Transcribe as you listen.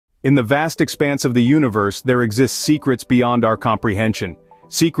In the vast expanse of the universe there exist secrets beyond our comprehension,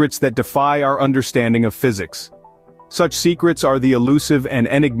 secrets that defy our understanding of physics. Such secrets are the elusive and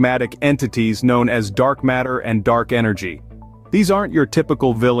enigmatic entities known as dark matter and dark energy. These aren't your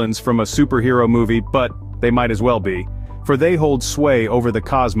typical villains from a superhero movie, but they might as well be, for they hold sway over the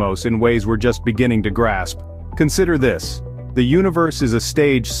cosmos in ways we're just beginning to grasp. Consider this: the universe is a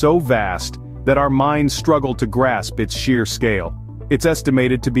stage so vast that our minds struggle to grasp its sheer scale. It's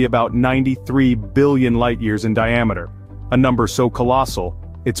estimated to be about 93 billion light-years in diameter, a number so colossal,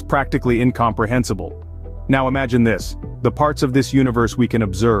 it's practically incomprehensible. Now imagine this: the parts of this universe we can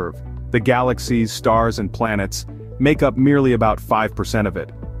observe, the galaxies, stars and planets, make up merely about 5% of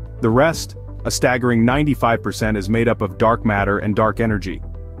it. The rest, a staggering 95%, is made up of dark matter and dark energy.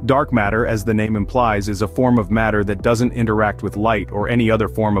 Dark matter, as the name implies, is a form of matter that doesn't interact with light or any other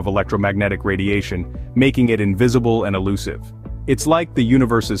form of electromagnetic radiation, making it invisible and elusive. It's like the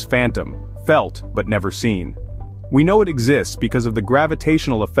universe's phantom, felt but never seen. We know it exists because of the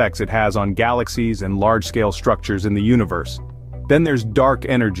gravitational effects it has on galaxies and large-scale structures in the universe. Then there's dark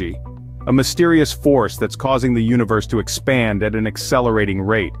energy, a mysterious force that's causing the universe to expand at an accelerating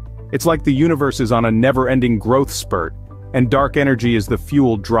rate. It's like the universe is on a never-ending growth spurt, and dark energy is the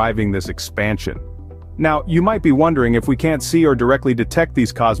fuel driving this expansion. Now, you might be wondering, if we can't see or directly detect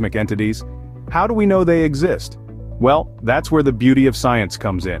these cosmic entities, how do we know they exist? Well, that's where the beauty of science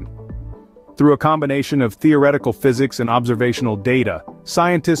comes in. Through a combination of theoretical physics and observational data,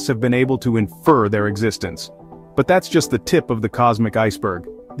 scientists have been able to infer their existence. But that's just the tip of the cosmic iceberg.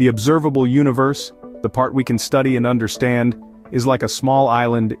 The observable universe, the part we can study and understand, is like a small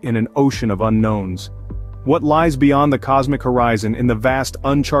island in an ocean of unknowns. What lies beyond the cosmic horizon in the vast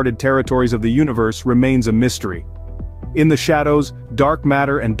uncharted territories of the universe remains a mystery. In the shadows, dark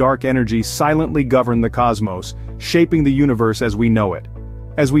matter and dark energy silently govern the cosmos, shaping the universe as we know it.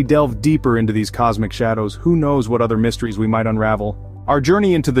 As we delve deeper into these cosmic shadows, who knows what other mysteries we might unravel? Our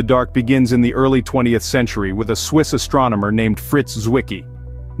journey into the dark begins in the early 20th century with a Swiss astronomer named Fritz Zwicky.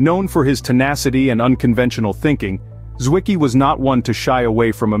 Known for his tenacity and unconventional thinking, Zwicky was not one to shy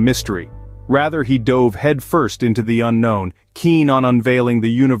away from a mystery. Rather, he dove headfirst into the unknown, keen on unveiling the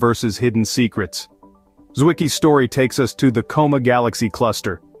universe's hidden secrets. Zwicky's story takes us to the Coma Galaxy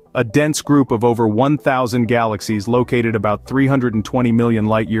Cluster, a dense group of over 1,000 galaxies located about 320 million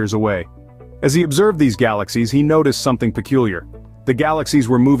light-years away. As he observed these galaxies, he noticed something peculiar. The galaxies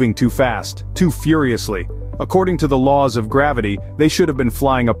were moving too fast, too furiously. According to the laws of gravity, they should have been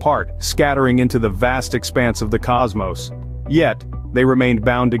flying apart, scattering into the vast expanse of the cosmos. Yet, they remained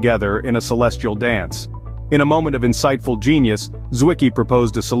bound together in a celestial dance. In a moment of insightful genius, Zwicky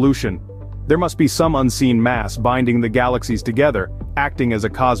proposed a solution. There must be some unseen mass binding the galaxies together, acting as a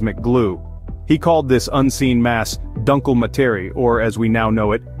cosmic glue. He called this unseen mass Dunkel Materie, or as we now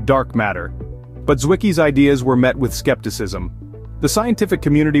know it, dark matter. But Zwicky's ideas were met with skepticism. The scientific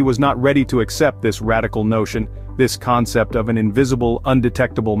community was not ready to accept this radical notion, this concept of an invisible,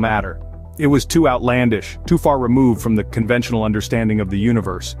 undetectable matter. It was too outlandish, too far removed from the conventional understanding of the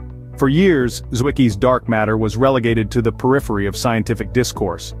universe. For years, Zwicky's dark matter was relegated to the periphery of scientific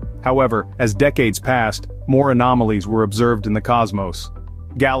discourse. However, as decades passed, more anomalies were observed in the cosmos.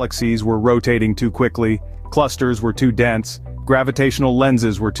 Galaxies were rotating too quickly, clusters were too dense, gravitational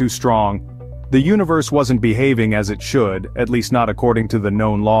lenses were too strong. The universe wasn't behaving as it should, at least not according to the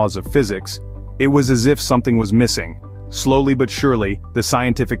known laws of physics. It was as if something was missing. Slowly but surely, the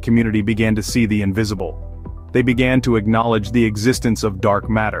scientific community began to see the invisible. They began to acknowledge the existence of dark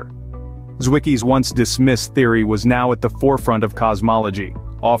matter. Zwicky's once dismissed theory was now at the forefront of cosmology,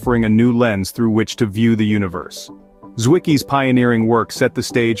 offering a new lens through which to view the universe. Zwicky's pioneering work set the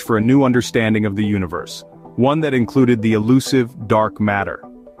stage for a new understanding of the universe, one that included the elusive dark matter.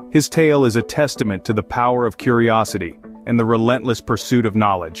 His tale is a testament to the power of curiosity and the relentless pursuit of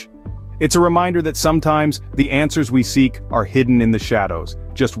knowledge. It's a reminder that sometimes the answers we seek are hidden in the shadows,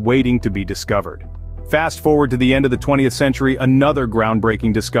 just waiting to be discovered. Fast forward to the end of the 20th century, another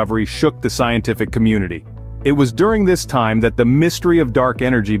groundbreaking discovery shook the scientific community. It was during this time that the mystery of dark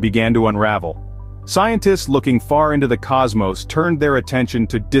energy began to unravel. Scientists looking far into the cosmos turned their attention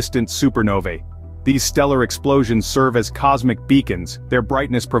to distant supernovae. These stellar explosions serve as cosmic beacons, their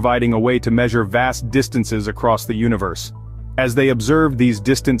brightness providing a way to measure vast distances across the universe. As they observed these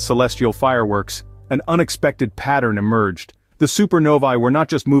distant celestial fireworks, an unexpected pattern emerged. The supernovae were not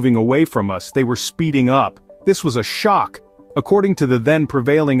just moving away from us, they were speeding up. This was a shock. According to the then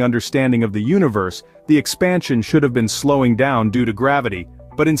prevailing understanding of the universe, the expansion should have been slowing down due to gravity,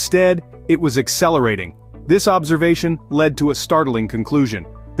 but instead, it was accelerating. This observation led to a startling conclusion.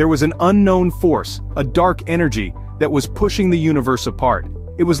 There was an unknown force, a dark energy, that was pushing the universe apart.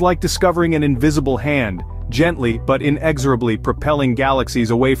 It was like discovering an invisible hand, gently but inexorably propelling galaxies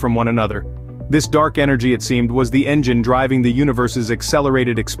away from one another. This dark energy, it seemed, was the engine driving the universe's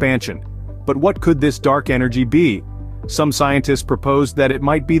accelerated expansion. But what could this dark energy be? Some scientists proposed that it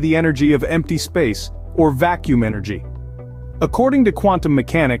might be the energy of empty space, or vacuum energy. According to quantum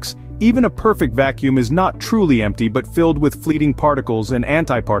mechanics, even a perfect vacuum is not truly empty but filled with fleeting particles and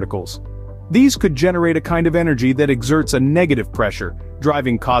antiparticles. These could generate a kind of energy that exerts a negative pressure,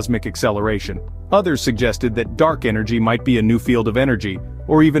 driving cosmic acceleration. Others suggested that dark energy might be a new field of energy,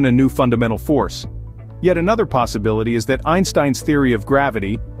 or even a new fundamental force. Yet another possibility is that Einstein's theory of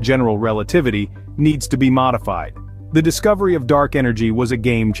gravity, general relativity, needs to be modified. The discovery of dark energy was a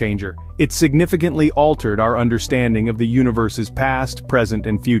game changer. It significantly altered our understanding of the universe's past, present,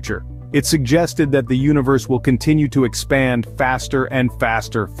 and future. It suggested that the universe will continue to expand faster and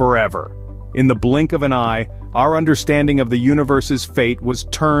faster forever. In the blink of an eye, our understanding of the universe's fate was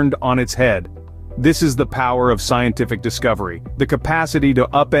turned on its head. This is the power of scientific discovery, the capacity to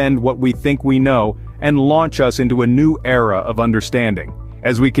upend what we think we know and launch us into a new era of understanding.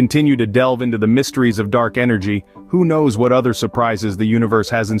 As we continue to delve into the mysteries of dark energy, who knows what other surprises the universe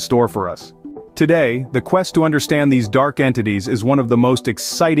has in store for us. Today, the quest to understand these dark entities is one of the most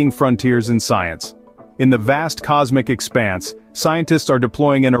exciting frontiers in science. In the vast cosmic expanse, scientists are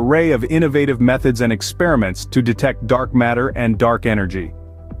deploying an array of innovative methods and experiments to detect dark matter and dark energy.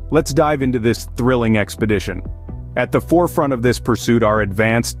 Let's dive into this thrilling expedition. At the forefront of this pursuit are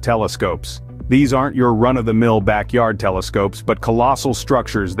advanced telescopes. These aren't your run-of-the-mill backyard telescopes, but colossal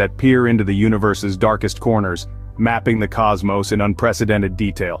structures that peer into the universe's darkest corners, mapping the cosmos in unprecedented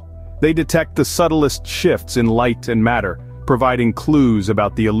detail. They detect the subtlest shifts in light and matter, providing clues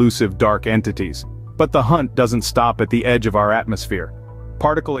about the elusive dark entities. But the hunt doesn't stop at the edge of our atmosphere.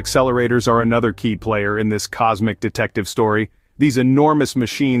 Particle accelerators are another key player in this cosmic detective story. These enormous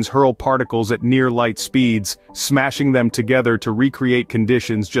machines hurl particles at near-light speeds, smashing them together to recreate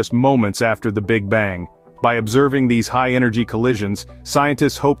conditions just moments after the Big Bang. By observing these high-energy collisions,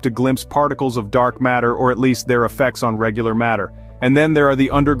 scientists hope to glimpse particles of dark matter, or at least their effects on regular matter. And then there are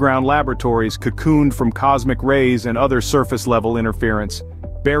the underground laboratories cocooned from cosmic rays and other surface-level interference.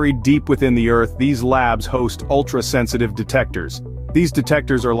 Buried deep within the Earth, these labs host ultra-sensitive detectors. These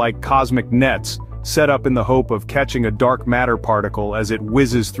detectors are like cosmic nets, set up in the hope of catching a dark matter particle as it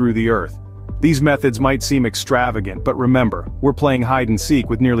whizzes through the Earth. These methods might seem extravagant, but remember, we're playing hide-and-seek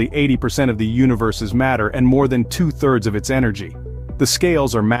with nearly 80% of the universe's matter and more than 2/3 of its energy. The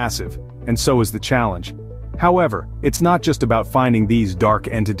scales are massive, and so is the challenge. However, it's not just about finding these dark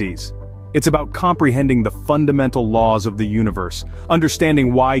entities. It's about comprehending the fundamental laws of the universe,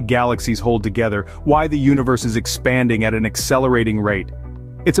 understanding why galaxies hold together, why the universe is expanding at an accelerating rate.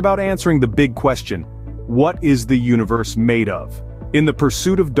 It's about answering the big question: what is the universe made of? In the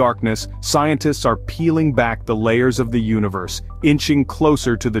pursuit of darkness, scientists are peeling back the layers of the universe, inching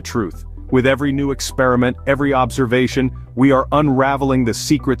closer to the truth. With every new experiment, every observation, we are unraveling the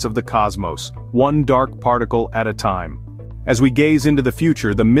secrets of the cosmos, one dark particle at a time. As we gaze into the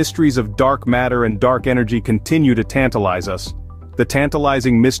future, the mysteries of dark matter and dark energy continue to tantalize us. The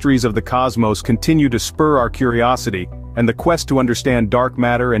tantalizing mysteries of the cosmos continue to spur our curiosity, and the quest to understand dark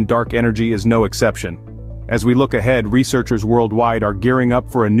matter and dark energy is no exception. As we look ahead, researchers worldwide are gearing up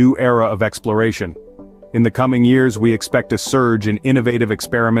for a new era of exploration. In the coming years, we expect a surge in innovative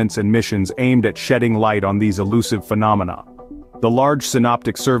experiments and missions aimed at shedding light on these elusive phenomena. The Large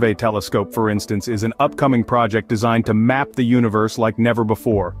Synoptic Survey Telescope, for instance, is an upcoming project designed to map the universe like never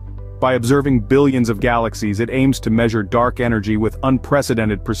before. By observing billions of galaxies, it aims to measure dark energy with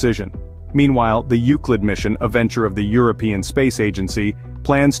unprecedented precision. Meanwhile, the Euclid mission, a venture of the European Space Agency,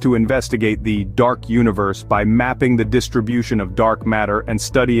 plans to investigate the dark universe by mapping the distribution of dark matter and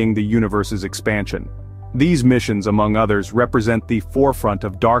studying the universe's expansion. These missions, among others, represent the forefront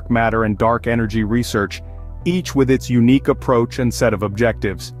of dark matter and dark energy research, each with its unique approach and set of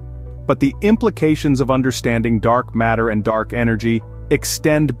objectives. But the implications of understanding dark matter and dark energy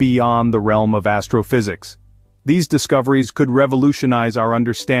extend beyond the realm of astrophysics. These discoveries could revolutionize our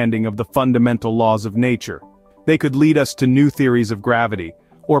understanding of the fundamental laws of nature. They could lead us to new theories of gravity,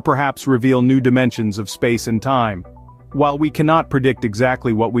 or perhaps reveal new dimensions of space and time. While we cannot predict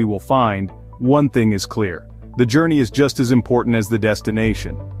exactly what we will find, one thing is clear: the journey is just as important as the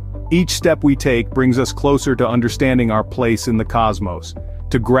destination. Each step we take brings us closer to understanding our place in the cosmos,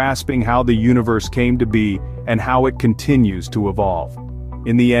 to grasping how the universe came to be and how it continues to evolve.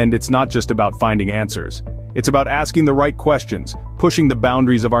 In the end, it's not just about finding answers. It's about asking the right questions, pushing the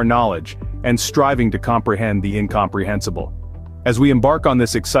boundaries of our knowledge, and striving to comprehend the incomprehensible. As we embark on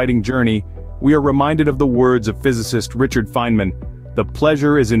this exciting journey, we are reminded of the words of physicist Richard Feynman: The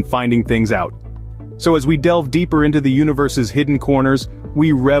pleasure is in finding things out. So as we delve deeper into the universe's hidden corners,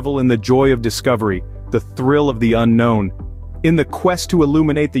 we revel in the joy of discovery, the thrill of the unknown. In the quest to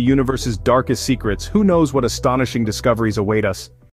illuminate the universe's darkest secrets, who knows what astonishing discoveries await us?